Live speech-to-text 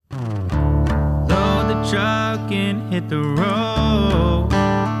truck and hit the road.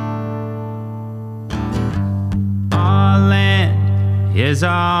 Our land is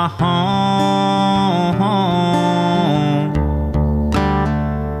our home.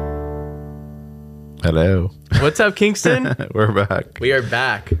 Hello. What's up, Kingston? We're back. We are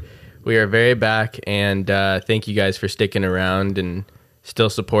back. We are very back, and thank you guys for sticking around and still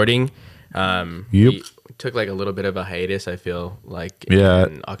supporting. We took like a little bit of a hiatus, I feel like,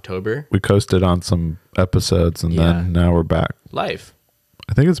 in October. We coasted on some episodes, and then now we're back. Live.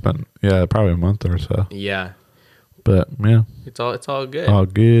 I think it's been, probably a month or so. Yeah. But, yeah. It's all good. All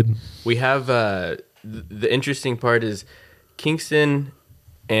good. We have, the interesting part is Kingston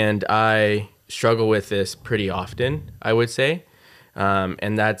and I struggle with this pretty often, I would say.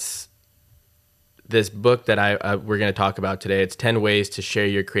 And that's this book that we're going to talk about today. It's 10 ways to share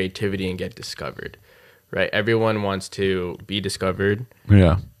your creativity and get discovered, right? Everyone wants to be discovered.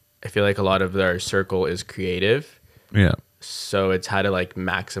 Yeah. I feel like a lot of our circle is creative. Yeah. So it's how to like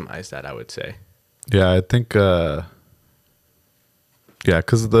maximize that, I would say. Yeah, I think, because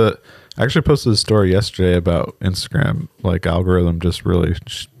I actually posted a story yesterday about Instagram, like algorithm just really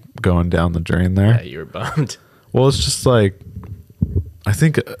going down the drain there. Yeah, you were bummed. Well, it's just like, I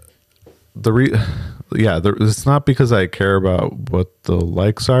think it's not because I care about what the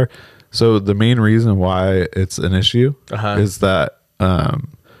likes are. So the main reason why it's an issue is that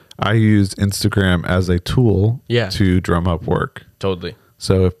I use Instagram as a tool to drum up work. Totally.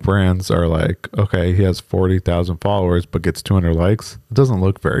 So if brands are like, okay, he has 40,000 followers but gets 200 likes, it doesn't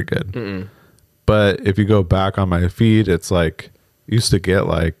look very good. Mm-mm. But if you go back on my feed, it's like, used to get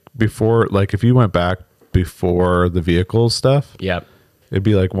like before, like if you went back before the vehicles stuff, it'd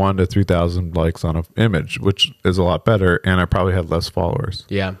be like 1,000 to 3,000 likes on an image, which is a lot better, and I probably had less followers.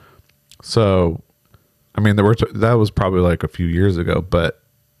 Yeah. So, I mean, that was probably like a few years ago, but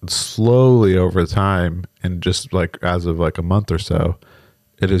slowly over time, and just like as of like a month or so,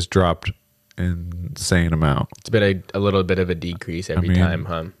 it has dropped insane amount. It's been a little bit of a decrease every time,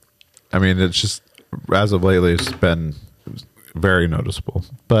 huh? I mean, it's just, as of lately, it's been very noticeable.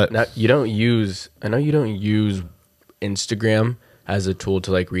 But now, I know you don't use Instagram as a tool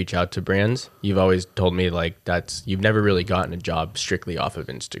to like reach out to brands. You've always told me like you've never really gotten a job strictly off of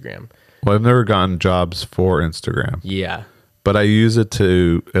Instagram. Well, I've never gotten jobs for Instagram. Yeah. But I use it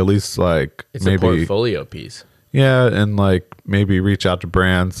to at least like it's maybe a portfolio piece. Yeah, and like maybe reach out to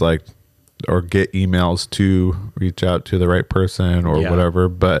brands, like, or get emails to reach out to the right person or whatever.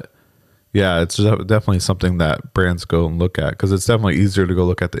 But yeah, it's definitely something that brands go and look at, because it's definitely easier to go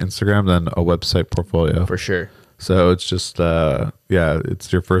look at the Instagram than a website portfolio. For sure. So it's just,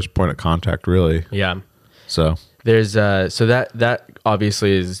 it's your first point of contact, really. Yeah. So there's, so that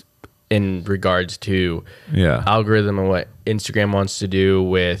obviously is in regards to algorithm and what Instagram wants to do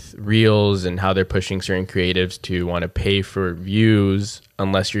with reels and how they're pushing certain creatives to want to pay for views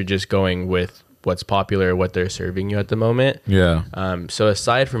unless you're just going with what's popular, what they're serving you at the moment. Yeah. So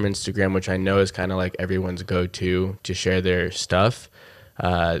aside from Instagram, which I know is kind of like everyone's go-to to share their stuff,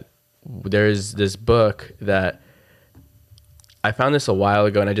 there's this book that I found this a while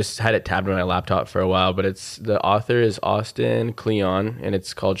ago, and I just had it tabbed on my laptop for a while, but the author is Austin Kleon, and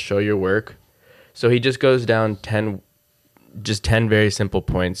it's called Show Your Work. So he just goes down 10 very simple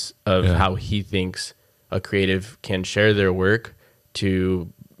points of how he thinks a creative can share their work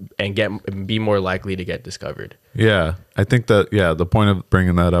and be more likely to get discovered. Yeah. I think that, the point of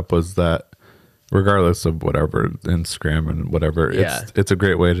bringing that up was that regardless of whatever, Instagram and whatever, it's a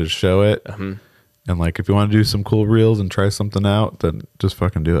great way to show it. And like, if you want to do some cool reels and try something out, then just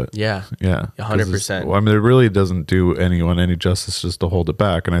fucking do it. Yeah. Yeah. 100%. Well, I mean, it really doesn't do anyone any justice just to hold it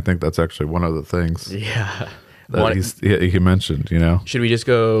back. And I think that's actually one of the things that he mentioned, Should we just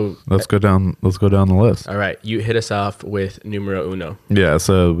go? Let's go down the list. All right. You hit us off with numero uno. Yeah.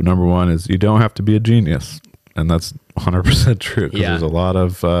 So number one is you don't have to be a genius. And that's 100% true. Because there's a lot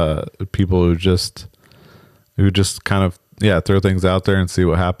of people who just kind of, throw things out there and see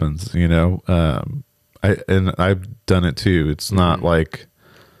what happens, I've done it too. It's not like,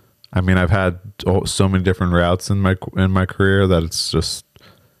 I mean, I've had so many different routes in my career that it's just,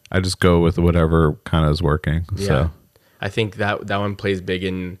 I just go with whatever kind of is working. Yeah. So I think that one plays big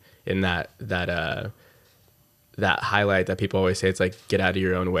in that highlight that people always say. It's like, get out of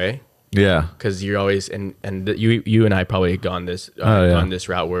your own way. Yeah. Cause you're always, you and I probably gone this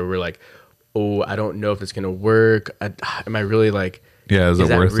route where we're like, oh, I don't know if it's going to work. Am I really like, is it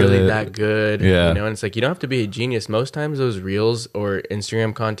worth really it? that good? Yeah. And it's like, you don't have to be a genius. Most times those reels or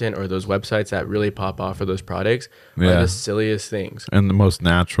Instagram content or those websites that really pop off for those products are the silliest things. And the most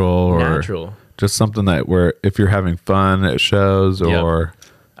natural or just something that where if you're having fun, it shows or.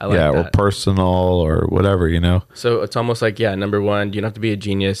 I like yeah, or that. personal or whatever, you know? So it's almost like, yeah, number one, you don't have to be a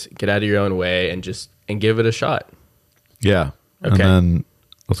genius. Get out of your own way and give it a shot. Yeah. And Okay. then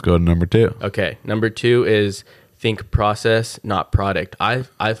let's go to number 2. Okay. Number 2 is think process, not product. I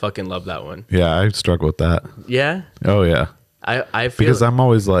fucking love that one. Yeah, I struggle with that. Yeah. Oh, yeah. I feel Because I'm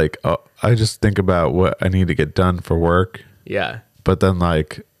always like, oh, I just think about what I need to get done for work. yeah. But then,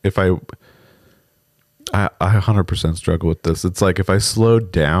 like, if I 100% struggle with this. It's like if I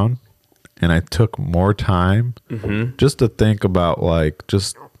slowed down and I took more time just to think about, like,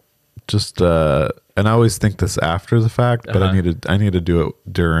 and I always think this after the fact, but I need to do it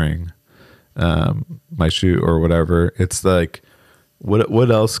during my shoot or whatever. It's like,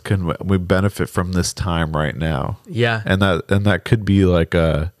 what else can we benefit from this time right now? Yeah. And that could be like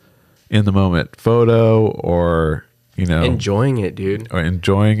a in the moment photo, or, you know, enjoying it, dude. or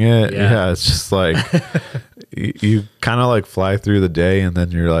enjoying it. Yeah. Yeah, it's just like you kind of like fly through the day and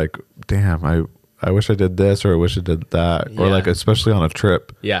then you're like, damn, I wish I did this, or I wish I did that. Or Yeah. like, especially on a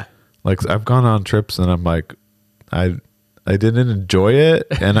trip. Yeah. Like, I've gone on trips and I'm like, I didn't enjoy it,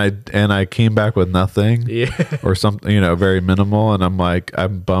 and I came back with nothing. Yeah. Or something, you know, very minimal, and I'm like,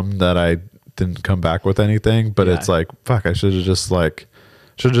 I'm bummed that I didn't come back with anything, but Yeah. it's like, fuck, I should have just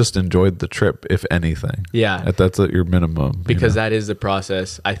enjoyed the trip, if anything. Yeah. That's at your minimum. Because you know? that is the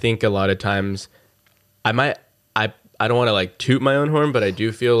process. I think a lot of times I don't want to like toot my own horn, but I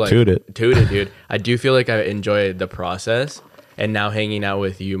do feel like Toot it, dude. I do feel like I enjoy the process, and now hanging out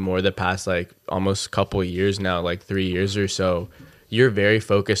with you more the past like almost couple years now, like 3 years or so, you're very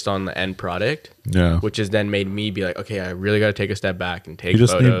focused on the end product. Yeah. Which has then made me be like, okay, I really got to take a step back and take You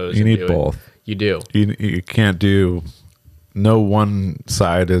just photos. you and need do it. both. You do. You can't do, no one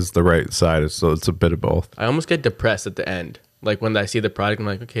side is the right side, so it's a bit of both. I almost get depressed at the end. Like when I see the product, I'm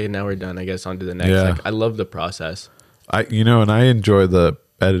like, okay, now we're done. I guess on to the next. Yeah. Like, I love the process. And I enjoy the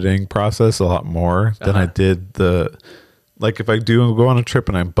editing process a lot more than I did like, if I do go on a trip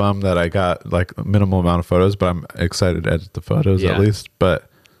and I'm bummed that I got like a minimal amount of photos, but I'm excited to edit the photos Yeah. at least. But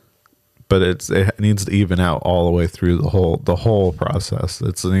it needs to even out all the way through the whole process.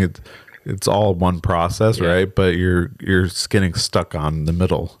 It's all one process, Yeah. right? But you're getting stuck on the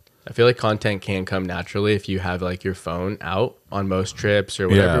middle. I feel like content can come naturally if you have like your phone out on most trips or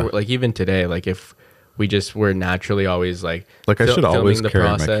whatever. Yeah. Like even today, like if we just were naturally always like Like, I should always filming the carry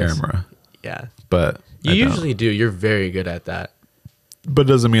process. my camera, Yeah. but You I don't. usually do. You're very good at that. But it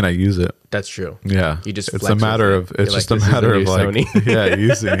doesn't mean I use it. That's true. Yeah, You just it's flex a matter with of it. it's You're just like, a "This is the matter new of like Sony." yeah,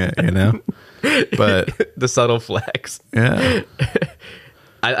 using it, you know. But The subtle flex. yeah,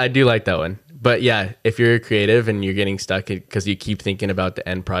 I do like that one. But yeah, if you're creative and you're getting stuck because you keep thinking about the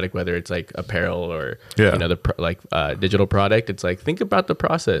end product, whether it's like apparel or Yeah. you know the digital product, it's like think about the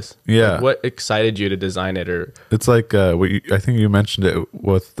process. Yeah. Like, what excited you to design it, or it's like I think you mentioned it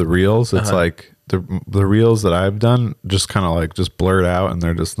with the reels. It's like the reels that I've done just kind of like just blurred out, and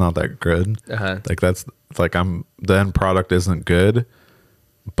they're just not that good. Like that's like the end product isn't good,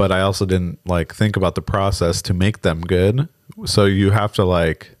 but I also didn't like think about the process to make them good. So you have to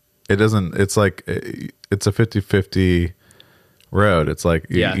like. It's like it's a 50-50 road. It's like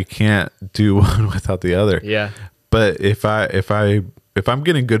you can't do one without the other. yeah, But if I'm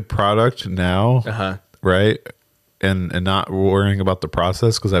getting good product now, right, and not worrying about the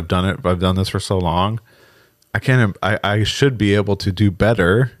process because I've done this for so long, I should be able to do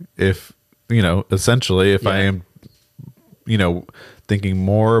better if, you know, essentially if I am, you know, thinking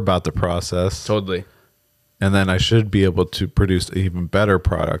more about the process. totally. And then I should be able to produce an even better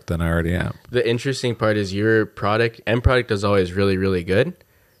product than I already am. The interesting part is your end product is always really, really good.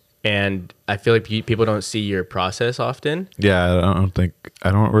 And I feel like people don't see your process often. Yeah,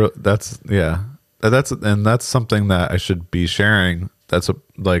 that's something that I should be sharing. That's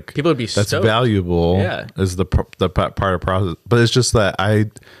People would be that's stoked. valuable. Yeah. Is the part of process, but it's just that I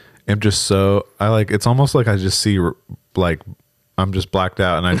am just so it's almost like I just see like I'm just blacked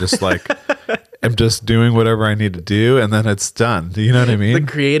out, and I just like I'm just doing whatever I need to do, and then it's done. Do you know what I mean?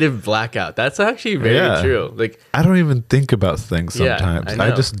 The creative blackout. That's actually very true. Like, I don't even think about things Yeah, sometimes. I I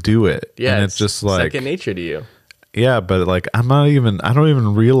know. just do it. yeah, And it's just like second nature to you. yeah, but like I don't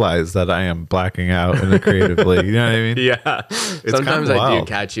even realize that I am blacking out in a creatively. You know what I mean? Yeah. Sometimes kinda I do wild.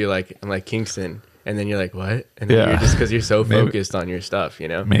 catch you like, I'm like, Kingston. And then you're like, what? And then Yeah. you're just because you're so Maybe. focused on your stuff, you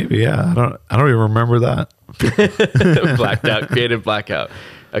know? Maybe, yeah. I don't even remember that. Blacked out, creative blackout.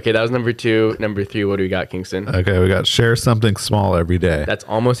 Okay, that was number 2. Number 3, what do we got, Kingston? Okay, we got share something small every day. That's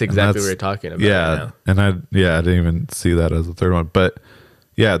almost exactly what that's- we're talking about. Yeah, right now. and I didn't even see that as the third one, but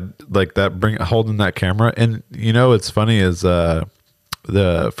yeah, like that holding that camera, and you know what's funny is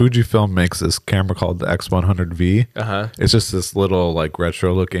the Fujifilm makes this camera called the X100V. It's just this little like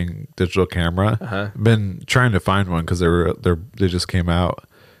retro looking digital camera. I've been trying to find one because they just came out,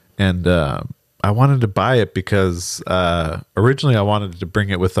 and I wanted to buy it because originally I wanted to bring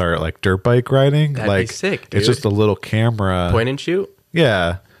it with our like dirt bike riding. That'd like be sick, dude. It's just a little camera, Point and shoot.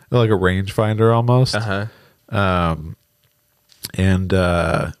 yeah, like a rangefinder almost. And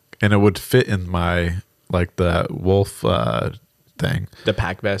it would fit in my like the Wolf thing, The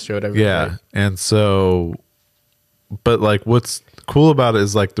pack vest or whatever. yeah. Right? And so, but like what's cool about it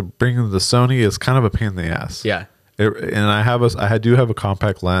is like the bringing the Sony is kind of a pain in the ass. Yeah. And I do have a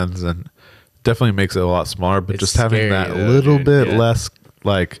compact lens, and definitely makes it a lot smaller. But It's just having scary, that though, little dude. bit Yeah. less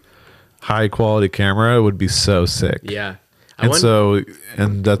like high quality camera would be so sick. Yeah.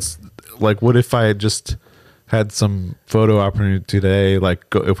 And that's like, what if I had just had some photo opportunity today? Like,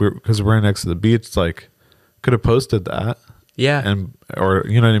 because we're next to the beach, like, could have posted that. Yeah. And, or,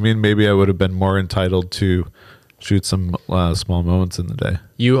 you know what I mean? Maybe I would have been more entitled to shoot some small moments in the day.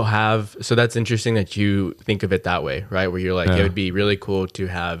 So that's interesting that you think of it that way, right? Where you're like, Yeah. it would be really cool to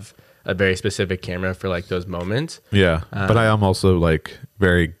have a very specific camera for like those moments. Yeah. But I am also like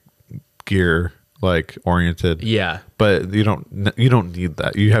very gear like oriented. Yeah. But you don't need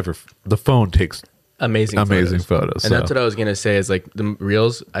that. You have the phone takes Amazing photos. And that's what I was going to say is like the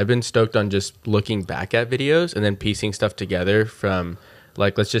reels. I've been stoked on just looking back at videos and then piecing stuff together from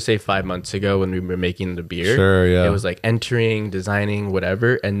like, let's just say 5 months ago when we were making the beer. Sure, yeah. It was like entering, designing,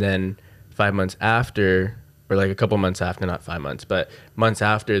 whatever. And then 5 months after, or like a couple months after, not 5 months, but months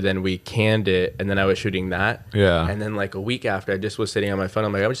after, then we canned it. And then I was shooting that. Yeah. And then like a week after, I just was sitting on my phone.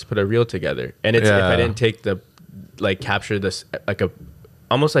 I'm like, I would just put a reel together. And it's, if Yeah. I didn't take capture this, like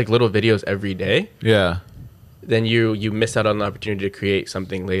almost like little videos every day, Yeah. then you miss out on the opportunity to create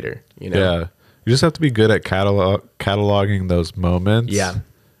something later, you know? Yeah. You just have to be good at cataloging those moments. Yeah.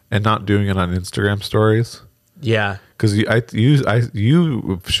 And not doing it on Instagram stories. Yeah. Because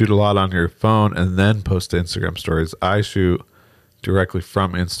you shoot a lot on your phone and then post to Instagram stories. I shoot directly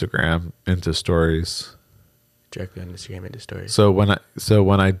from Instagram into stories. Directly on Instagram into stories. So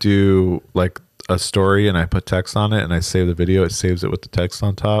when I do like a story and I put text on it and I save the video, it saves it with the text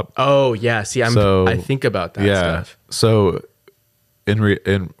on top. Oh yeah. See, I think about that stuff. So in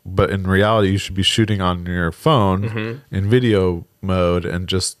reality, you should be shooting on your phone in video mode and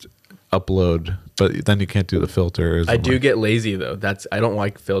just upload. But then you can't do the filters. I do get lazy though. I don't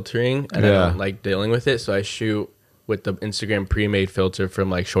like filtering and I Yeah. don't like dealing with it. So I shoot with the Instagram pre-made filter from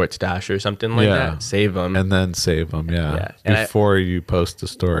like Short Stash or something like that. Save them. and then save them. Yeah. Yeah, And before you post a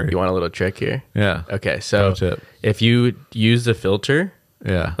story. You want a little trick here? Yeah. Okay. So Pro tip. if you use the filter,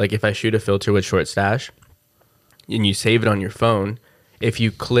 Yeah. like if I shoot a filter with Short Stash and you save it on your phone, if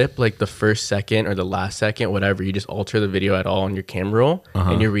you clip like the first second or the last second, whatever, you just alter the video at all on your camera roll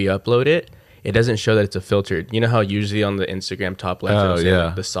and you re-upload it, it doesn't show that it's a filtered. You know how usually on the Instagram top left, it'll say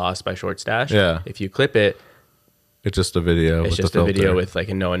like, the sauce by Short Stash? Yeah. If you clip it, It's just a video. it's with just the a video filter. with like,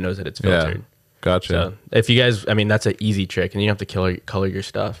 and no one knows that it's Yeah. filtered. Gotcha. So if you guys, I mean, that's an easy trick and you don't have to color your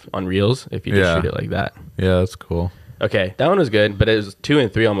stuff on Reels if you just Yeah. shoot it like that. Yeah, that's cool. Okay. That one was good, but it was 2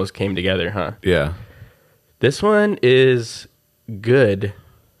 and 3 almost came together, huh? Yeah. This one is good.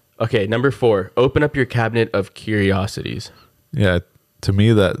 Okay, number 4. Open up your cabinet of curiosities. Yeah. To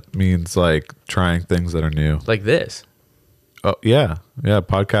me, that means like trying things that are new. Like this. Oh yeah, yeah.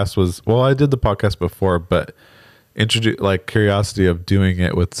 Podcast was I did the podcast before, but like curiosity of doing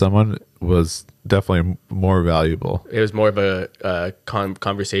it with someone was definitely more valuable. It was more of a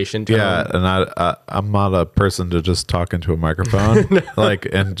conversation tone. Yeah, and I'm not a person to just talk into a microphone like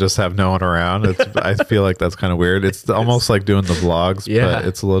and just have no one around. I feel like that's kind of weird. It's almost like doing the vlogs, Yeah. but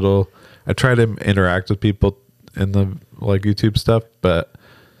it's a little. I try to interact with people in the like YouTube stuff, but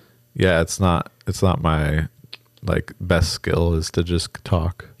yeah, it's not my like best skill is to just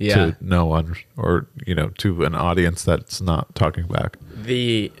talk to no one or to an audience that's not talking back.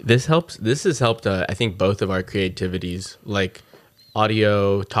 This has helped I think both of our creativities, like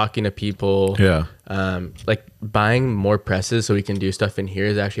audio, talking to people. Yeah. Like buying more presses so we can do stuff in here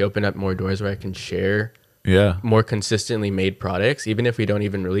has actually opened up more doors where I can share Yeah. more consistently made products. Even if we don't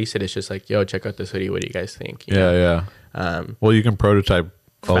even release it, it's just like, yo, check out this hoodie. What do you guys think? You know? Yeah. Well, you can prototype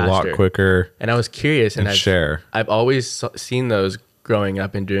a lot Faster. quicker And I was curious and share. I've always seen those growing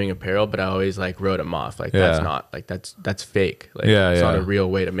up and doing apparel, but I always like wrote them off. Like Yeah. that's not like that's fake. Like Yeah, it's not yeah. a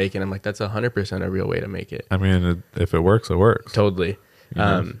real way to make it. I'm like, that's 100% a real way to make it. I mean, if it works, it works. Totally.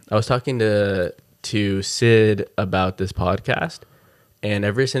 I was talking to Sid about this podcast, and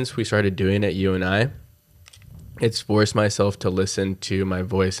ever since we started doing it, you and I, it's forced myself to listen to my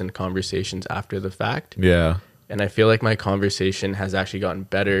voice and conversations after the fact. Yeah. And I feel like my conversation has actually gotten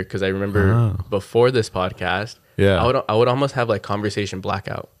better because I remember before this podcast, I would almost have like conversation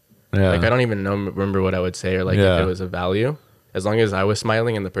blackout. Yeah. Like I don't even remember what I would say or like if it was a value. As long as I was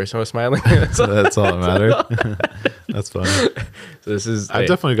smiling and the person was smiling, that's all that mattered. That's funny. So I've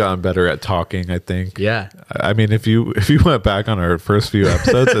definitely gotten better at talking, I think. Yeah. I mean, if you went back on our first few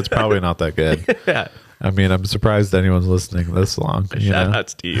episodes, it's probably not that good. Yeah. I mean, I'm surprised anyone's listening this long. Shout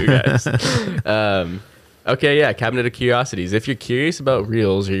outs to you guys. Okay, yeah, Cabinet of Curiosities. If you're curious about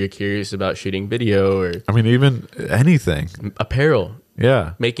reels or you're curious about shooting video or I mean, even anything. apparel,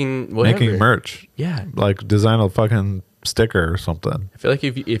 Yeah. making whatever. Making merch. Yeah. Like design a fucking sticker or something. I feel like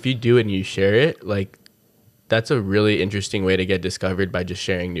if you do it and you share it, like that's a really interesting way to get discovered by just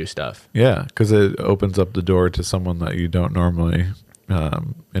sharing new stuff. Yeah, because it opens up the door to someone that you don't normally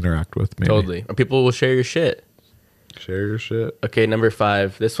interact with. Maybe. Totally. Or people will share your shit. Share your shit. Okay, number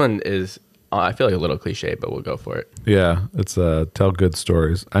 5. This one is, I feel like a little cliche, but we'll go for it. Yeah, it's tell good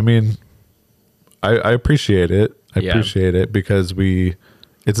stories. I mean, I appreciate it. I appreciate it because this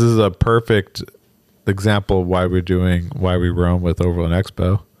is a perfect example of why we roam with Overland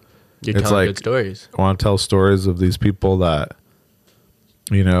Expo. You're telling good stories. I want to tell stories of these people that,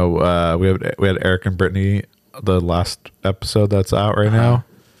 you know, we had Eric and Brittany, the last episode that's out right now,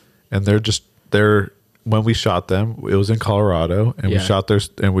 and they're when we shot them, it was in Colorado, and we shot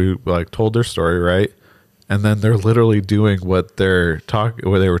and we like told their story, right? And then they're literally doing what they were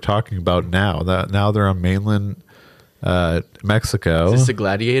talking about now. That now they're on mainland Mexico. Is this a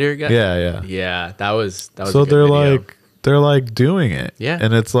gladiator guy? Yeah. Yeah, that was So a good video. they're like doing it. Yeah.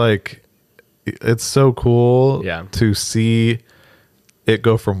 And it's like it's so cool to see it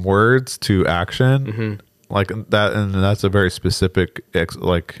go from words to action. Mm-hmm. Like that, and that's a very specific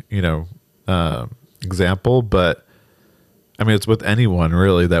example, but I mean it's with anyone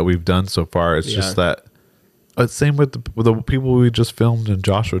really that we've done so far. It's just that same with the people we just filmed in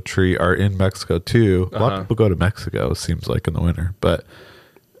Joshua Tree are in Mexico too. A lot of people go to Mexico, it seems like, in the winter, but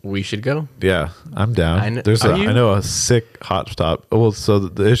we should go. yeah, I'm down. I you? know a sick hot stop. Well, so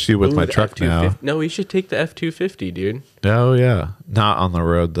the issue with my truck now. No, we should take the F-250, dude. Oh yeah, not on the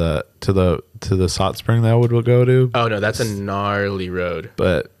road to the Hot Spring that would go to. Oh no, that's a gnarly road.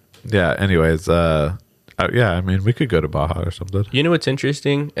 But yeah, anyways, yeah, I mean we could go to Baja or something. You know what's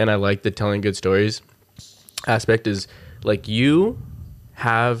interesting, and I like the telling good stories aspect is like you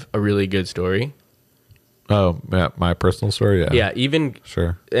have a really good story. Oh yeah, my personal story. Yeah, even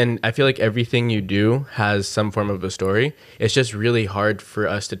sure. And I feel like everything you do has some form of a story. It's just really hard for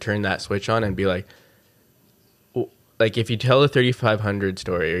us to turn that switch on and be like if you tell a 3500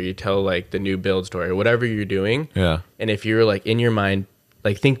 story or you tell like the new build story or whatever you're doing. Yeah. And if you're like in your mind,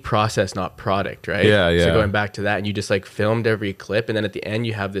 like think process, not product, right? Yeah. So going back to that, and you just like filmed every clip, and then at the end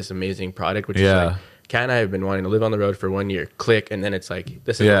you have this amazing product, which is like, Kat and I have been wanting to live on the road for 1 year. Click, and then it's like,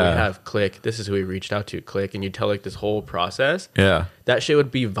 this is what we have. Click, this is who we reached out to. Click, and you tell like this whole process. Yeah, that shit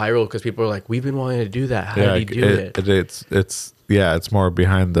would be viral because people are like, we've been wanting to do that. How did he do it? It's more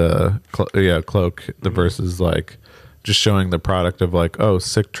behind the cloak, versus like just showing the product of like, oh,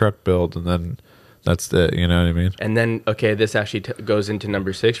 sick truck build, and then that's it. You know what I mean? And then this actually goes into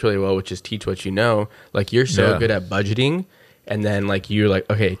number 6 really well, which is teach what you know. Like you're so good at budgeting. And then like you're like,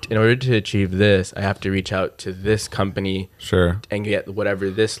 okay, in order to achieve this, I have to reach out to this company, and get whatever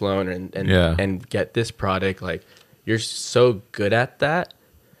this loan and get this product. Like you're so good at that.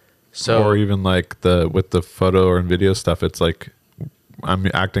 So or even like with the photo and video stuff, it's like I'm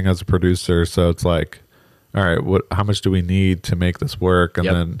acting as a producer, so it's like, all right, how much do we need to make this work? And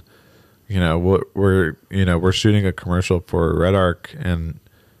then we're shooting a commercial for Red Arc, and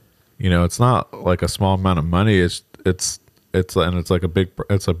it's not like a small amount of money. It's like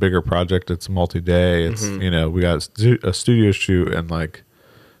it's a bigger project. It's multi-day. It's we got a studio shoot and like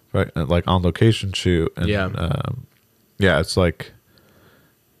on location shoot, and it's like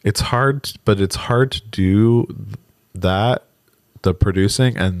it's hard to do that, the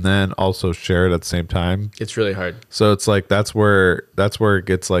producing, and then also share it at the same time. It's really hard. So it's like that's where it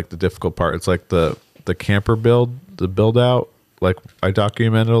gets like the difficult part. It's like the camper build out. Like I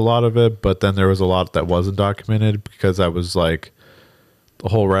documented a lot of it, but then there was a lot that wasn't documented because I was like, the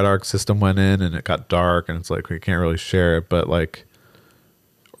whole Red Arc system went in and it got dark, and it's like we can't really share it, but like,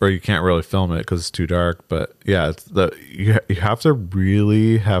 or you can't really film it because it's too dark. But yeah, it's you have to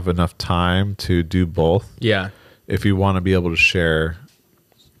really have enough time to do both. Yeah, if you want to be able to share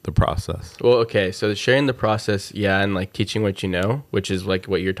the process. Well, okay, so sharing the process, and like teaching what you know, which is like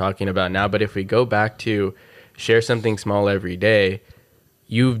what you're talking about now. But if we go back to share something small every day,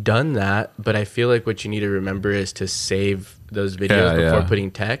 you've done that, but I feel like what you need to remember is to save those videos before putting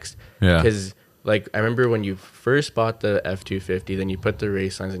text. Yeah. Because Like I remember when you first bought the F-250, then you put the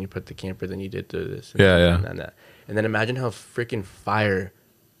race lines, and you put the camper, then you did this. And that. And then imagine how freaking fire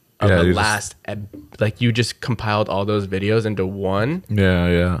of the last, like you just compiled all those videos into one.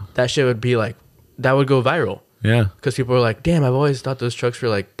 Yeah. That shit would be like, that would go viral. Yeah. Because people were like, damn, I've always thought those trucks were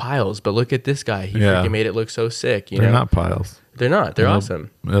like piles, but look at this guy. He freaking made it look so sick. They're not piles. They're not. They're awesome.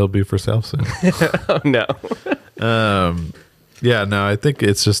 It'll be for sale soon. Oh, no. Yeah, no, I think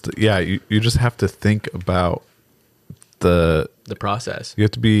it's just, you just have to think about the process. You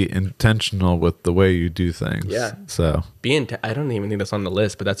have to be intentional with the way you do things. Yeah. So I don't even think that's on the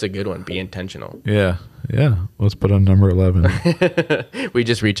list, but that's a good one. Be intentional. Yeah. Let's put on number 11. We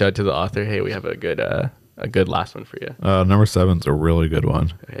just reach out to the author. Hey, we have a good last one for you. Number 7's a really good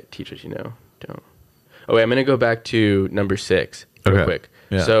one. Okay, teach what you know. Don't. Oh wait, I'm gonna go back to number 6 real quick.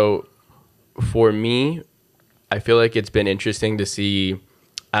 Yeah. So for me, I feel like it's been interesting to see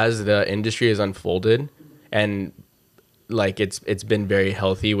as the industry has unfolded, and like it's been very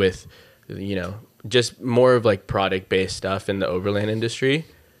healthy with, just more of like product based stuff in the overland industry.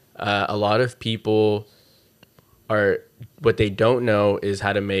 A lot of people what they don't know is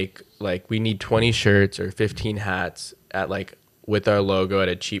how to make, like, we need 20 shirts or 15 hats at like with our logo at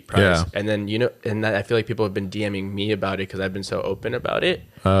a cheap price. Yeah. And then, and that, I feel like people have been DMing me about it because I've been so open about it.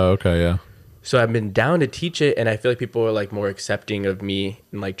 Oh, okay. Yeah. So I've been down to teach it, and I feel like people are like more accepting of me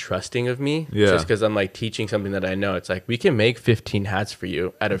and like trusting of me. Yeah. Just because I'm like teaching something that I know. It's like, we can make 15 hats for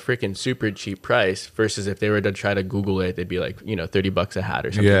you at a freaking super cheap price, versus if they were to try to Google it, they'd be like, $30 a hat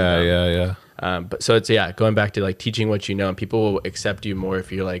or something. Yeah. But so it's, going back to like teaching what you know, and people will accept you more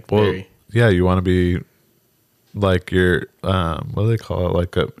if you're like you want to be like your what do they call it,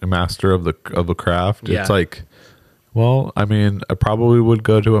 like a master of the craft. Yeah. It's like, well, I mean, I probably would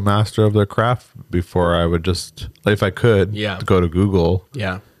go to a master of the craft before I would just, if I could, go to Google.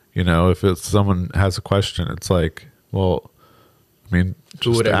 Yeah. If it's someone has a question, it's like, well, I mean,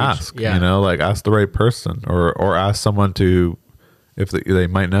 just ask. Like ask the right person, or ask someone to, if they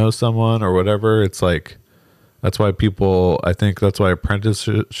might know someone or whatever. It's like, that's why I think that's why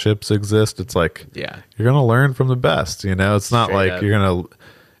apprenticeships exist. It's like, you're going to learn from the best, it's not like you're going to,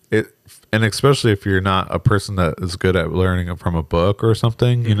 and especially if you're not a person that is good at learning from a book or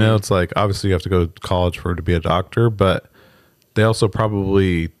something, it's like, obviously you have to go to college to be a doctor, but they also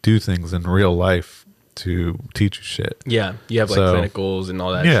probably do things in real life to teach you shit. Yeah. You have like clinicals and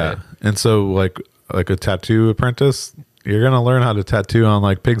all that shit. And so like a tattoo apprentice, you're going to learn how to tattoo on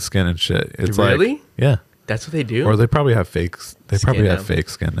like pigskin and shit. It's really? Like, yeah. That's what they do? Or they probably have fakes. They probably have fake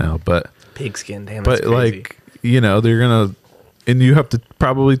skin now, but pigskin, damn, that's crazy. Like, they're going to, and you have to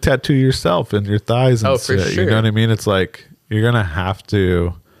probably tattoo yourself and your thighs and shit. For sure. You know what I mean? It's like, you're going to have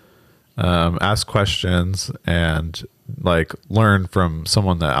to ask questions and like learn from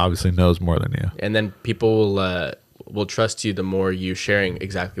someone that obviously knows more than you. And then people will trust you the more you sharing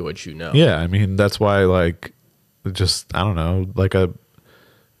exactly what you know. Yeah. I mean, that's why, like, just, I don't know, like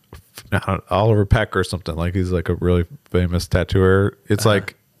Oliver Peck or something, like he's like a really famous tattooer. It's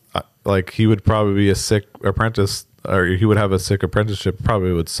like he would probably be a sick apprentice, or he would have a sick apprenticeship,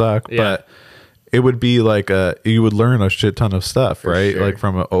 probably would suck, but it would be like you would learn a shit ton of stuff, right? Sure. Like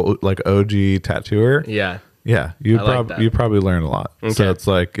from a OG tattooer. Yeah, you'd probably learn a lot. Okay. So it's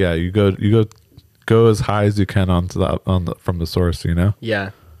like, you go as high as you can from the source,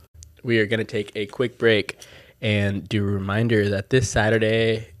 Yeah. We are going to take a quick break and do a reminder that this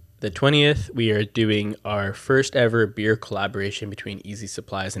Saturday, the 20th, we are doing our first ever beer collaboration between Easy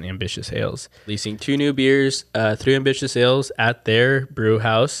Supplies and Ambitious Ales. Releasing 2 new beers through Ambitious Ales at their brew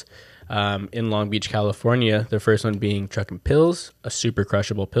house in Long Beach, California. The first one being Truck and Pills, a super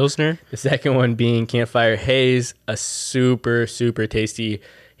crushable Pilsner. The second one being Campfire Haze, a super, super tasty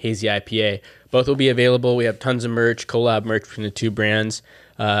hazy IPA. Both will be available. We have tons of merch, collab merch between the two brands.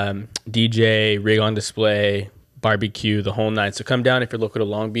 DJ, rig on display, barbecue, the whole night. So come down if you're local to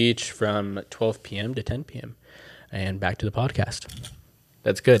Long Beach from 12 p.m. to 10 p.m. And back to the podcast.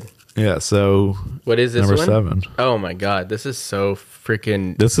 That's good. Yeah, so what is this number one? 7. Oh my God, this is so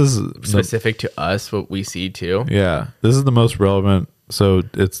freaking specific to us, what we see too. Yeah, this is the most relevant. So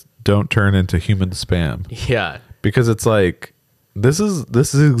it's don't turn into human spam. Yeah. Because it's like, this is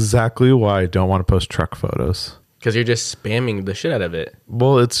exactly why I don't want to post truck photos. Because you're just spamming the shit out of it.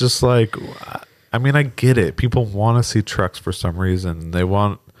 Well, it's just like, I mean, I get it. People want to see trucks for some reason. They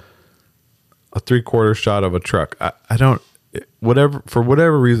want a 3/4 shot of a truck. I don't, for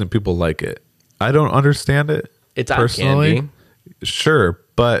whatever reason, people like it. I don't understand it. It's personally. Candy. Sure,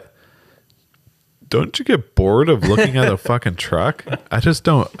 but don't you get bored of looking at a fucking truck? I just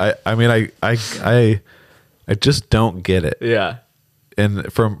don't. I mean, I just don't get it. Yeah.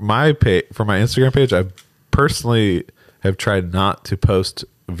 and from my page, from my Instagram page, I personally have tried not to post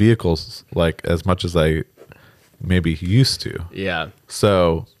vehicles like as much as I maybe used to. Yeah.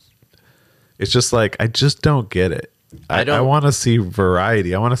 So it's just like I just don't get it. I want to see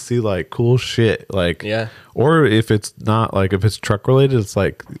variety. I want to see like cool shit. Like, Yeah. Or if it's not like if it's truck related, it's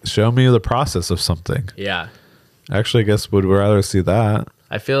like show me the process of something. Yeah. Actually, I guess would rather see that.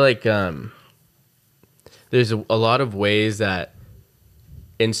 I feel like there's a lot of ways that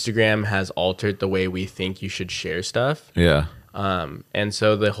Instagram has altered the way we think you should share stuff. Yeah. And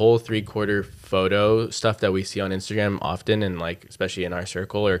so the whole 3/4 photo stuff that we see on Instagram often, and like especially in our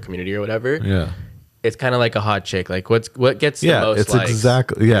circle or community or whatever, Yeah. it's kind of like a hot chick. Like what gets the most it's likes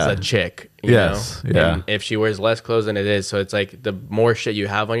exactly is a chick. You Yes, know? yeah. And if she wears less clothes than it is, so it's like the more shit you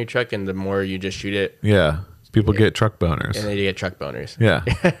have on your truck, and the more you just shoot it, Yeah. People get truck boners. and then you get truck boners. Yeah.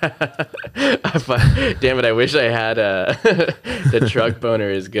 Damn it! I wish I had the truck boner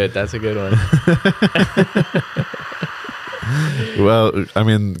is good. That's a good one. Well, I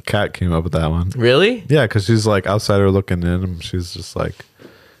mean, Kat came up with that one. Really? Yeah, because she's like outsider looking in, and she's just like,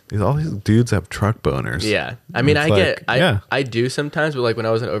 all these dudes have truck boners. Yeah. I mean, It's I do sometimes, but like when I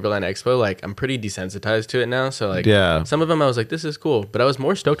was at Overland Expo, like I'm pretty desensitized to it now. So like, Yeah. some of them I was like, this is cool, but I was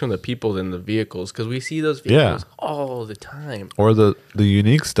more stoked on the people than the vehicles because we see those vehicles all the time. Or the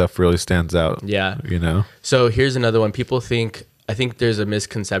unique stuff really stands out. Yeah. You know? So here's another one. I think there's a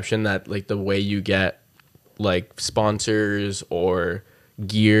misconception that like the way you get like sponsors or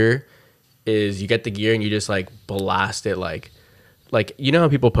gear is you get the gear and you just like blast it like you know how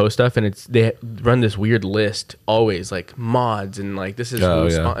people post stuff and they run this weird list always like mods and like this is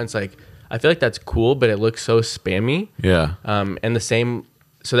who's it's like I feel like that's cool, but it looks so spammy. Yeah. And the same,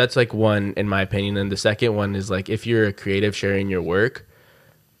 so that's like one in my opinion. And the second one is like if you're a creative sharing your work,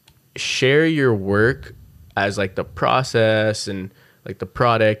 share your work as like the process and like the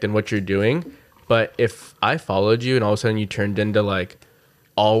product and what you're doing. But if I followed you and all of a sudden you turned into like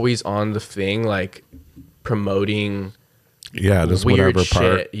always on the thing, like promoting just weird whatever shit,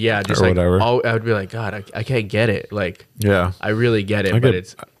 part. yeah, just or like whatever. I would be like, God, I can't get it. Like, Yeah. I really get it,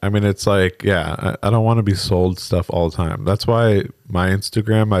 I mean, it's like, I don't want to be sold stuff all the time. That's why my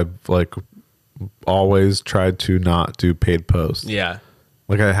Instagram, I've like always tried to not do paid posts. yeah,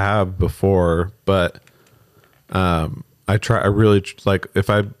 Like I have before, but I really like if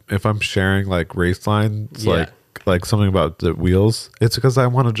I'm sharing like race lines, Yeah. like something about the wheels, it's because I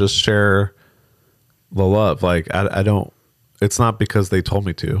want to just share the love. Like I don't, it's not because they told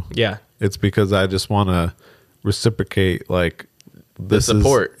me to. yeah, It's because I just want to reciprocate like this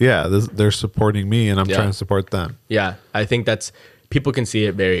support. They're supporting me and I'm Yeah. trying to support them. yeah. I think that's people can see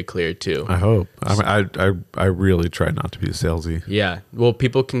it very clear too. I hope. I mean, I really try not to be salesy. Yeah, well,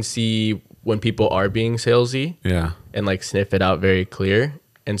 people can see when people are being salesy. Yeah. And like sniff it out very clear.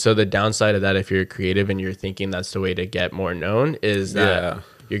 And so the downside of that, if you're creative and you're thinking that's the way to get more known, is that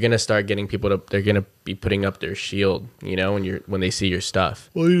you're gonna start getting people to, they're gonna be putting up their shield, you know, when they see your stuff.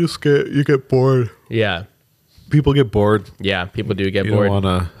 Well, you get bored. Yeah, People get bored. yeah, people do get You bored. don't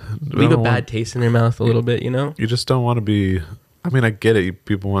want to Leave a bad taste in their mouth a little bit, you know. You just don't want to be. I mean, I get it.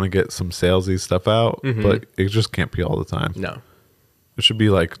 People want to get some salesy stuff out, but it just can't be all the time. No. It should be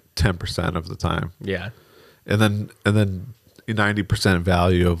like 10% of the time, Yeah. and then 90%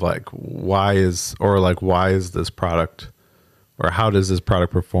 value of like why is this product, or how does this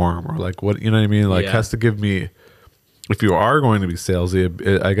product perform, or like what, you know what I mean? Like Yeah. has to give me. If you are going to be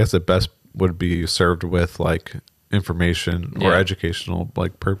salesy, I guess it best would be served with like information or Yeah. educational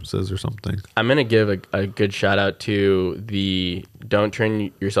like purposes or something. I'm gonna give a good shout out to the don't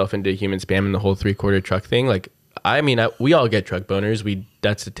turn yourself into human spam and the whole 3/4 truck thing. Like, I mean, we all get truck boners.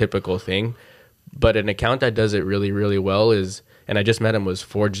 That's a typical thing. But an account that does it really, really well is, and I just met him, was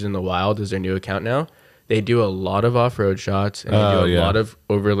Forged in the Wild is their new account now. They do a lot of off-road shots and they do a lot of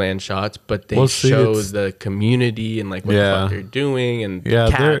overland shots, but they show the community and like what the fuck they're doing and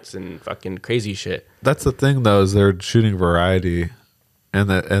cats and fucking crazy shit. That's the thing though, is they're shooting variety and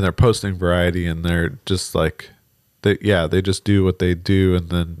they're posting variety, and they're just like they just do what they do and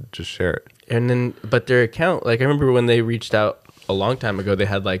then just share it. And then, but their account, like I remember when they reached out a long time ago, they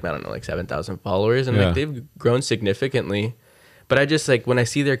had like, I don't know, like 7,000 followers, and like they've grown significantly. But I just like, when I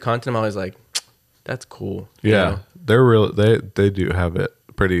see their content, I'm always like, that's cool. Yeah. You know? They're real. They do have it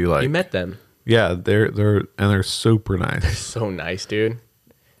pretty like, You met them. yeah, they're super nice. So nice, dude.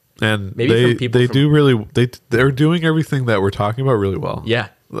 And Maybe they're doing everything that we're talking about really well. Yeah.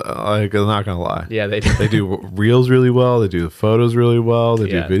 Like, I'm not gonna lie. Yeah, they do. They do reels really well. They do the photos really well. They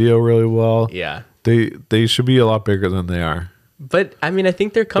do video really well. Yeah. They should be a lot bigger than they are. But I mean, I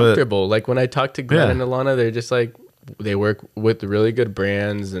think they're comfortable. Like when I talk to Glenn and Alana, they're just like, they work with really good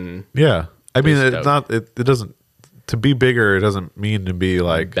brands and Yeah. I mean, It's it's dope. not, it doesn't, to be bigger, it doesn't mean to be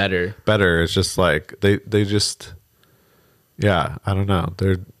like better. It's just like, they just, yeah, I don't know.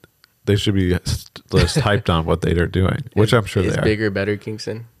 They should be just hyped on what they are doing, which I'm sure Is they are. bigger better,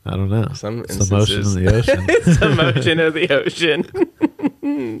 Kingston? I don't know. Some It's the motion instances. of the ocean. It's the motion of the ocean.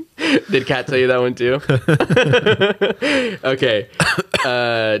 Did Kat tell you that one too? Okay.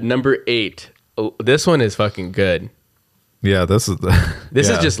 Number 8. Oh, this one is fucking good. Yeah, this is This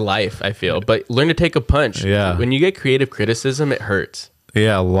yeah. is just life, I feel. But learn to take a punch. Yeah. When you get creative criticism, it hurts.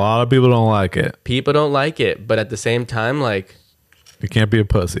 yeah. A lot of people don't like it. People don't like it, but at the same time, like, You can't be a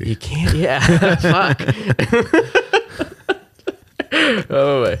pussy. you can't. Yeah. Fuck.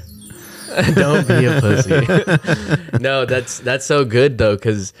 Oh, boy. Don't be a pussy. No, that's so good though,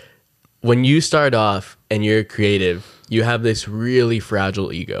 because when you start off and you're creative, you have this really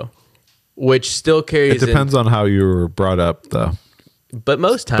fragile ego, which still carries. It depends on how you were brought up, though. But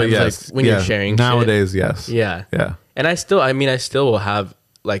most times, But yes, like when yeah, you're sharing nowadays, yes, shit, yeah. yeah, And I still will have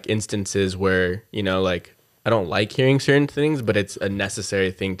like instances where, you know, like I don't like hearing certain things, but it's a necessary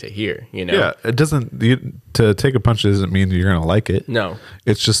thing to hear, you know? yeah. It doesn't to take a punch doesn't mean you're gonna like it. No.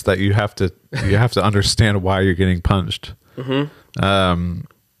 It's just that you have to understand why you're getting punched.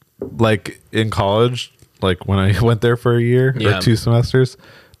 Like in college, like when I went there for a year Yeah. or 2 semesters,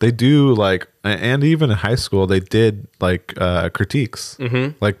 they do like, and even in high school, they did like critiques.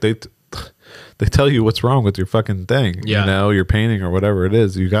 Like they tell you what's wrong with your fucking thing. Yeah. You know, your painting or whatever it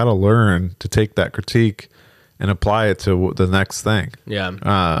is. You got to learn to take that critique and apply it to the next thing.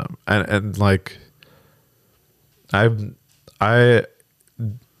 Yeah. And like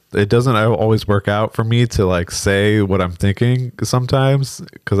it doesn't always work out for me to like say what I'm thinking sometimes,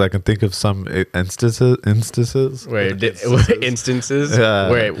 because I can think of some instances Where it did, instances Yeah.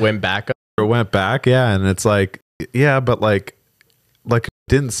 where it went back up. or went back, yeah, and it's like, yeah, but like if I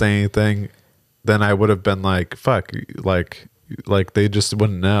didn't say anything, then I would have been like, fuck, like they just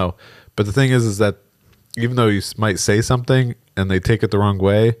wouldn't know. But the thing is that even though you might say something and they take it the wrong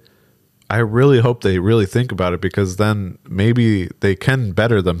way, I really hope they really think about it, because then maybe they can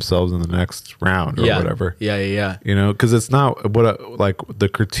better themselves in the next round or Yeah. whatever. Yeah. You know, because it's not like the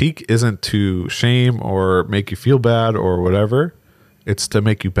critique isn't to shame or make you feel bad or whatever. It's to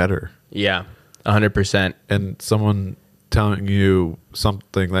make you better. Yeah. 100%. And someone telling you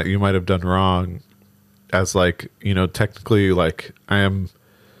something that you might have done wrong, as like, you know, technically, like I am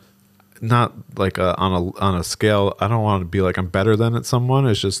not like on a scale. I don't want to be like I'm better than someone.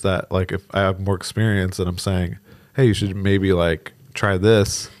 It's just that like if I have more experience and I'm saying, hey, you should maybe like try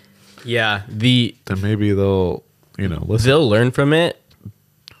this, Yeah. then maybe they'll, you know, listen. They'll learn from it,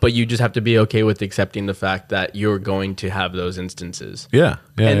 but you just have to be okay with accepting the fact that you're going to have those instances. Yeah.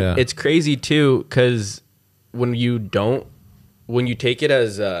 And it's crazy too, because when you take it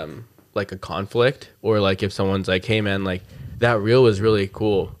as like a conflict, or like if someone's like, hey man, like that reel was really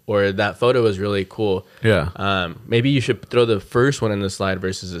cool, or that photo was really cool, maybe you should throw the first one in the slide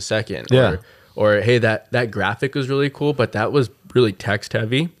versus the second. Yeah. Or hey, that graphic was really cool, but that was really text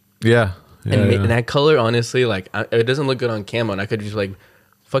heavy. Yeah. And that color, honestly, like it doesn't look good on camo, and I could just like,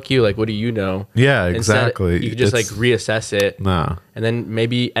 fuck you, like what do you know? Yeah, Instead, exactly. you could just like It's- reassess it, Nah. and then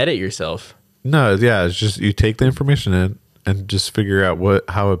maybe edit yourself. No, yeah, it's just you take the information in and just figure out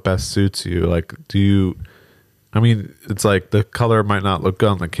how it best suits you. Like, I mean, it's like the color might not look good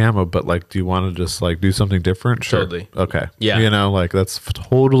on the camo, but like, do you want to just like do something different? Sure. Totally. Okay. Yeah. You know, like that's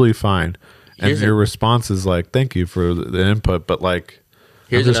totally fine. And Here's your response is like, thank you for the input, but like,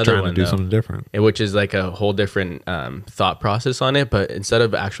 Here's I'm just another trying one, to do though. something different. Which is like a whole different thought process on it. But instead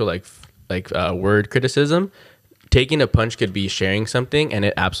of actual word criticism, taking a punch could be sharing something and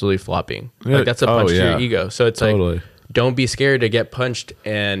it absolutely flopping. Yeah. Like that's a Oh, punch to yeah. your ego. So it's Totally. like, don't be scared to get punched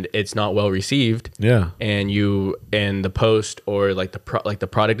and it's not well received. Yeah. And the post, or like the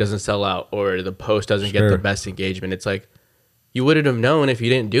product doesn't sell out, or the post doesn't get Sure. the best engagement. It's like, you wouldn't have known if you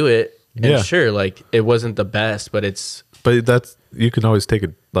didn't do it. And Yeah. sure, like it wasn't the best, but it's But you can always take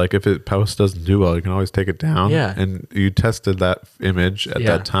it, like if it post doesn't do well, you can always take it down. Yeah. And you tested that image at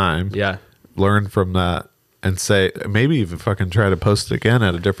Yeah. that time. yeah. Learn from that and say, maybe even fucking try to post it again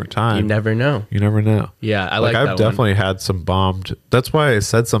at a different time. You never know. You never know. Yeah, I like that I've one. definitely had some bombed. That's why I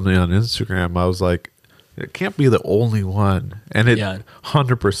said something on Instagram. I was like, it can't be the only one. And it Yeah.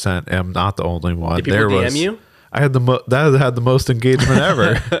 100% am not the only one. Did people DM you? I had that had the most engagement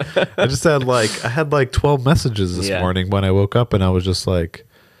ever. I just had like 12 messages this Yeah. morning when I woke up, and I was just like,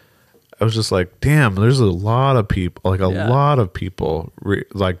 damn, there's a lot of people, like a Yeah. lot of people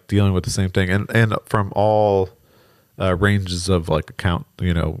like dealing with the same thing, and from all ranges of like account,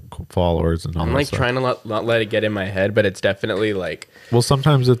 followers and all I'm that like stuff. trying to not let it get in my head, but it's definitely like Well,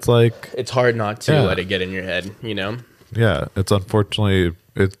 sometimes it's like, it's hard not to Yeah. let it get in your head, you know? yeah, it's unfortunately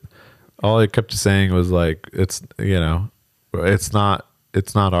all I kept saying was like, it's not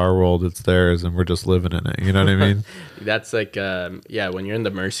our world, it's theirs, and we're just living in it. You know what I mean? That's like yeah, when you're in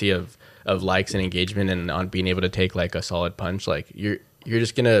the mercy of likes and engagement and on being able to take like a solid punch, like you're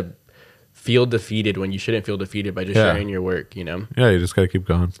just gonna feel defeated when you shouldn't feel defeated by just Yeah. sharing your work, you know? Yeah, you just gotta keep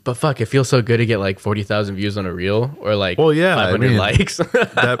going. But fuck, it feels so good to get like 40,000 views on a reel or like Well, yeah, I 500 mean, likes.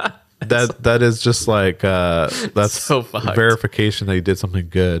 That is just like that's So fucked. verification that you did something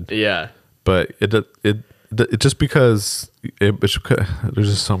good. Yeah. But it just because there's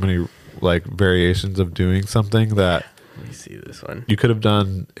just so many like variations of doing something that Let me see this one. you could have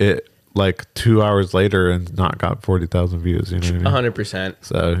done it like 2 hours later and not got 40,000 views. You know what I mean? 100%.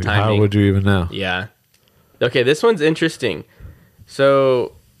 So how Timing. would you even know? Yeah. Okay, this one's interesting.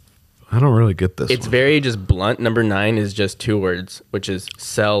 So I don't really get this. it's one. very just blunt. Number 9 is just 2 words, which is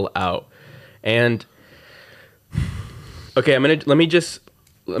sell out. And okay, let me just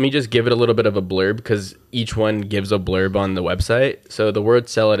give it a little bit of a blurb because each one gives a blurb on the website. So the word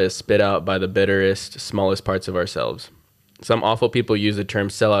sell out is spit out by the bitterest, smallest parts of ourselves. Some awful people use the term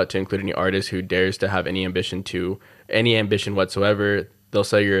sellout to include any artist who dares to have any ambition whatsoever. They'll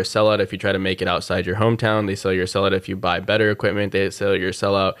sell you're a sellout if you try to make it outside your hometown. They sell you're a sellout if you buy better equipment. They sell you're a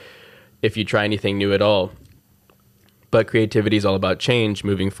sellout if you try anything new at all. But creativity is all about change,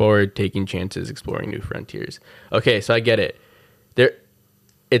 moving forward, taking chances, exploring new frontiers. Okay, so I get it.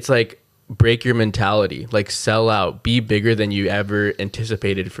 It's like break your mentality, like sell out, be bigger than you ever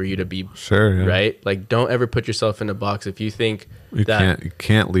anticipated for you to be. Sure, yeah. Right? Like don't ever put yourself in a box if you think You that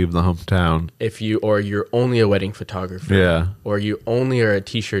can't leave the hometown. or you're only a wedding photographer, Yeah. or you only are a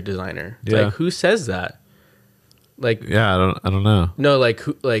t-shirt designer. Yeah. Like who says that? Like Yeah, I don't know. no, like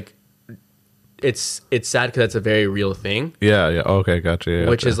who like it's sad because that's a very real thing. Yeah, yeah. Okay, gotcha. Yeah,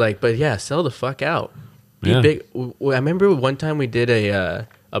 Which gotcha. is like, but yeah, sell the fuck out. Be Yeah. big. I remember one time we did a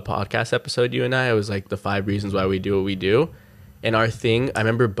podcast episode, you and I. It was like the 5 reasons why we do what we do. And our thing, I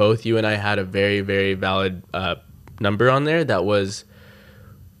remember both you and I had a very, very valid number on there that was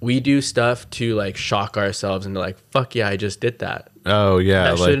we do stuff to like shock ourselves and like, fuck yeah, I just did that. Oh yeah,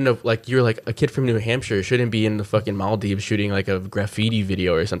 That like shouldn't have, like, you're like a kid from New Hampshire, shouldn't be in the fucking Maldives shooting like a graffiti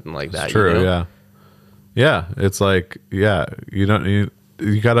video or something like that. it's true. you know? Yeah, yeah. It's like you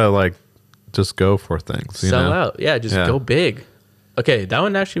gotta like just go for things. You Sell know? out. Yeah, just Yeah. go big. Okay, that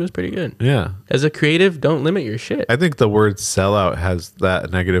one actually was pretty good. Yeah. As a creative, don't limit your shit. I think the word sellout has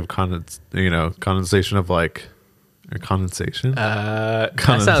that negative condensation of like condensation.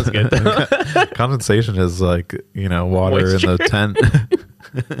 That sounds good though. Condensation is like, water in the tent.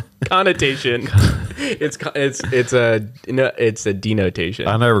 Connotation. It's a denotation.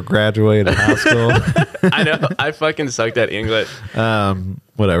 I never graduated high school. I know. I fucking sucked at English.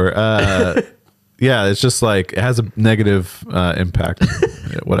 Whatever. Yeah, it's just like it has a negative impact.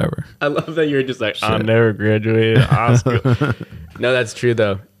 Yeah, whatever. I love that you're just like, I Shit. never graduated high school. No, that's true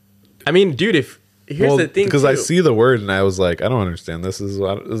though. I mean, dude, here's the thing, because I too. see the word and I was like, I don't understand. This is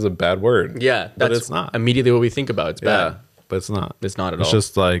a bad word. Yeah, but that's it's not. immediately what we think about. It's Yeah, bad. but it's not. It's not at It's all.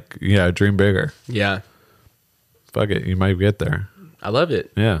 just like, dream bigger. Yeah, Fuck it, you might get there. I love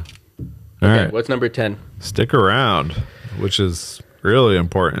it. Yeah. All Okay, right. what's number 10? Stick around, which is really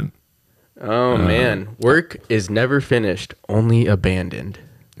important. Oh man, work is never finished, only abandoned.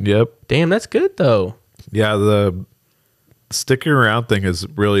 Yep. Damn, that's good though. Yeah, the sticking around thing is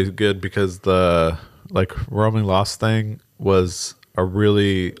really good because the like roaming lost thing was a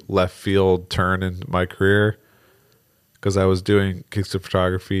really left field turn in my career because I was doing Kingston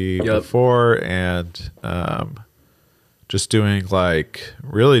photography before and just doing like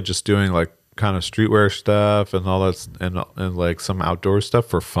kind of streetwear stuff and all that and like some outdoor stuff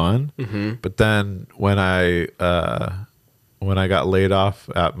for fun. Mm-hmm. But then when I got laid off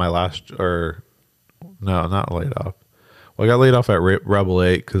at my last not laid off. Well, I got laid off at Rebel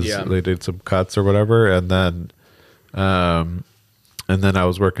 8 because they did some cuts or whatever, and then I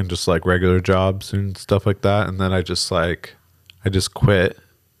was working just like regular jobs and stuff like that, and then I just quit,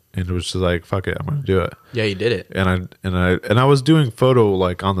 and it was just like, fuck it, I'm gonna do it. Yeah, you did it. And I was doing photo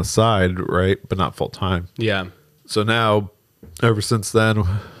like on the side, right, but not full time. Yeah. So now, ever since then,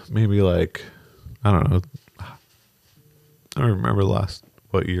 maybe like I don't know, I don't remember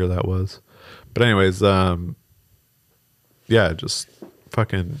what year that was. But anyways, yeah, just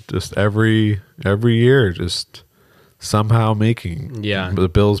every year, just somehow making the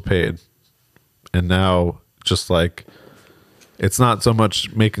bills paid. And now just like, it's not so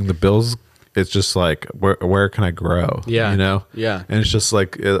much making the bills it's just like where can I grow? Yeah. You know? Yeah. And it's just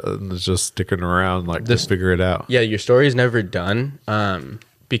like it's just sticking around like just figure it out. Yeah, your story is never done.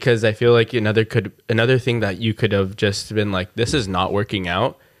 Because I feel like another thing that you could have just been like, this is not working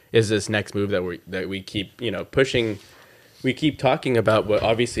out, is this next move that we keep, you know, pushing. We keep talking about, but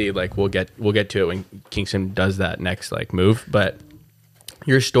obviously like we'll get to it when Kingston does that next like move, but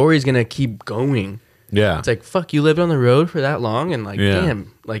your story is gonna keep going. Yeah. It's like, fuck, you lived on the road for that long, and like,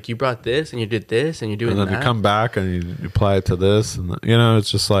 damn, like you brought this and you did this and you're doing that. And then you come back and you apply it to this, and you know,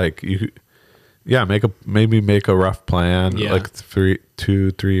 it's just like maybe make a rough plan, like 3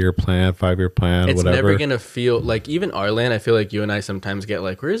 year plan, 5 year plan, it's whatever. It's never gonna feel like, even our land, I feel like you and I sometimes get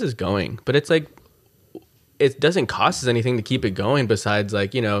like, where is this going? But it's like, it doesn't cost us anything to keep it going besides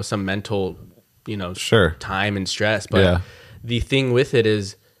like, you know, some mental, you know, time and stress. But the thing with it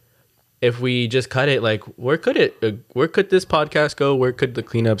is, if we just cut it, like where could this podcast go? Where could the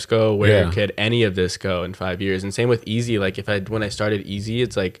cleanups go? Where could any of this go in 5 years? And same with Easy. Like when I started Easy,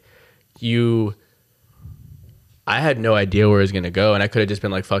 it's like I had no idea where it was going to go, and I could have just been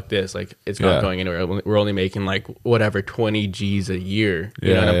like, fuck this. Like, it's not going anywhere. We're only making like whatever 20 G's a year.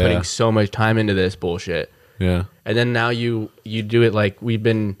 You know, and I'm putting so much time into this bullshit. Yeah. And then now you do it like I've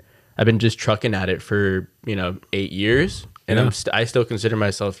been just trucking at it for, you know, 8 years, and I still consider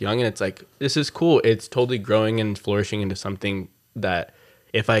myself young, and it's like, this is cool. It's totally growing and flourishing into something that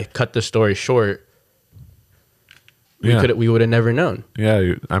if I cut the story short, we would have never known.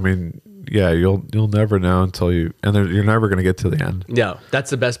 Yeah. I mean, you'll never know until you're never going to get to the end. Yeah. That's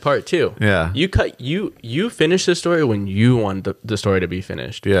the best part too. Yeah. You finish the story when you want the story to be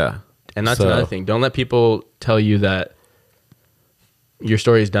finished. Yeah. And that's another thing. Don't let people tell you that your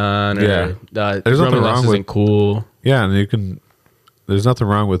story's done, or that Roman Lost isn't cool. Yeah, and there's nothing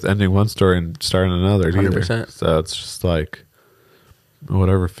wrong with ending one story and starting another 100%. Either. So it's just like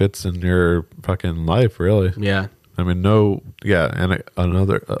whatever fits in your fucking life, really. Yeah. I mean, no one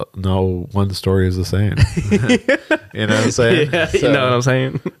story is the same. You know what I'm saying? Yeah, so, you know what I'm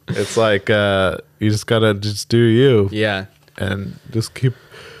saying? It's like you just gotta just do you. Yeah. And just keep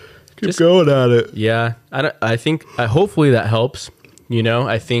going at it. Yeah. I think hopefully that helps. You know,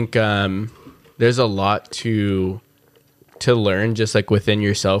 I think there's a lot to learn just like within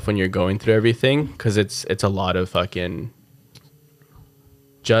yourself when you're going through everything, because it's a lot of fucking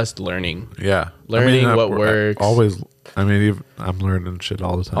just learning. Yeah. Learning what works. I'm learning shit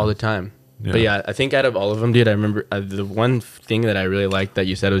all the time. All the time. Yeah. But yeah, I think out of all of them, dude, I remember the one thing that I really liked that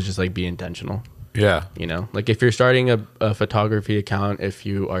you said was just like, be intentional. Yeah. You know, like if you're starting a photography account, if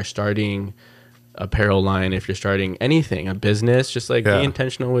you are starting apparel line, if you're starting anything, a business, just like be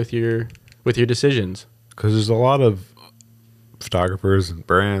intentional with your decisions. Because there's a lot of photographers and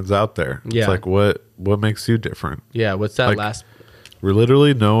brands out there. Yeah. It's like, what makes you different? Yeah. What's that last?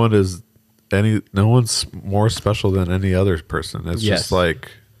 Literally, no one's more special than any other person. It's just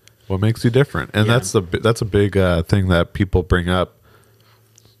like, what makes you different? And that's a big thing that people bring up.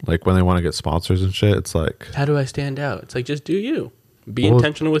 Like when they want to get sponsors and shit, it's like, how do I stand out? It's like, just do you. Be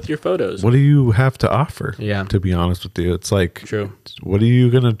intentional with your photos. What do you have to offer? Yeah. To be honest with you, it's like, true. You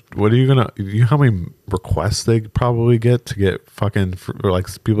know how many requests they probably get to get fucking,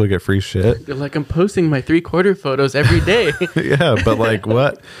 like people to get free shit? They're like, I'm posting my 3/4 photos every day. Yeah. But like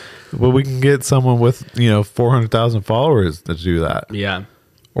what? Well, we can get someone with, 400,000 followers to do that. Yeah.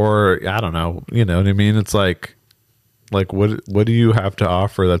 Or I don't know. You know what I mean? It's like what do you have to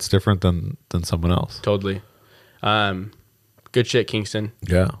offer that's different than someone else? Totally. Good shit, Kingston.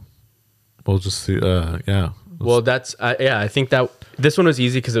 Yeah. We'll just see. Yeah. Well, that's I think that this one was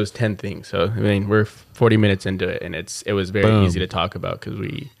easy because it was 10 things. So I mean, we're 40 minutes into it, and it was very easy to talk about because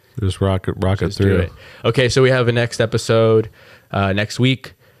we just rock it through it. Okay, so we have a next episode next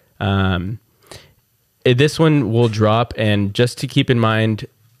week. This one will drop, and just to keep in mind,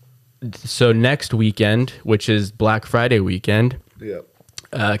 so next weekend, which is Black Friday weekend,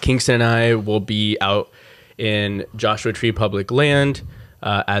 Kingston and I will be out in Joshua Tree Public Land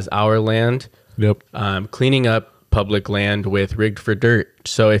as our land. Yep. Cleaning up public land with Rigged for Dirt.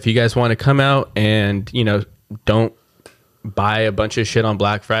 So if you guys want to come out and, don't buy a bunch of shit on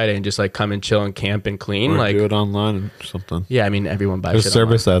Black Friday and just like come and chill and camp and clean, or like do it online or something. Yeah, I mean everyone buys There's shit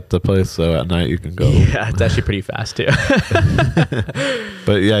service online. at the place, so at night you can go. Yeah, it's actually pretty fast too.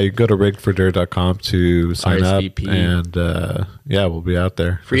 But yeah, you go to riggedfordirt.com to sign RSVP. up, and we'll be out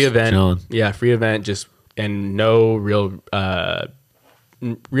there. Free just event. chilling. Yeah, free event, just and no real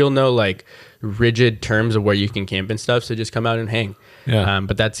like rigid terms of where you can camp and stuff, so just come out and hang. Yeah.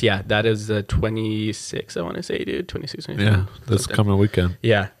 But that is the 26th, I want to say, dude. 26th. Yeah, this coming weekend.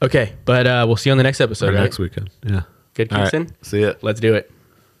 Yeah. Okay. But we'll see you on the next episode. Next weekend. Yeah. Good, Kingston? Right. See ya. Let's do it.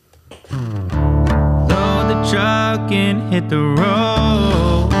 Load the truck and hit the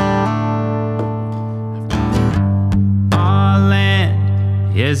road. Our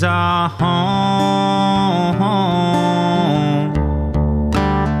land is our home.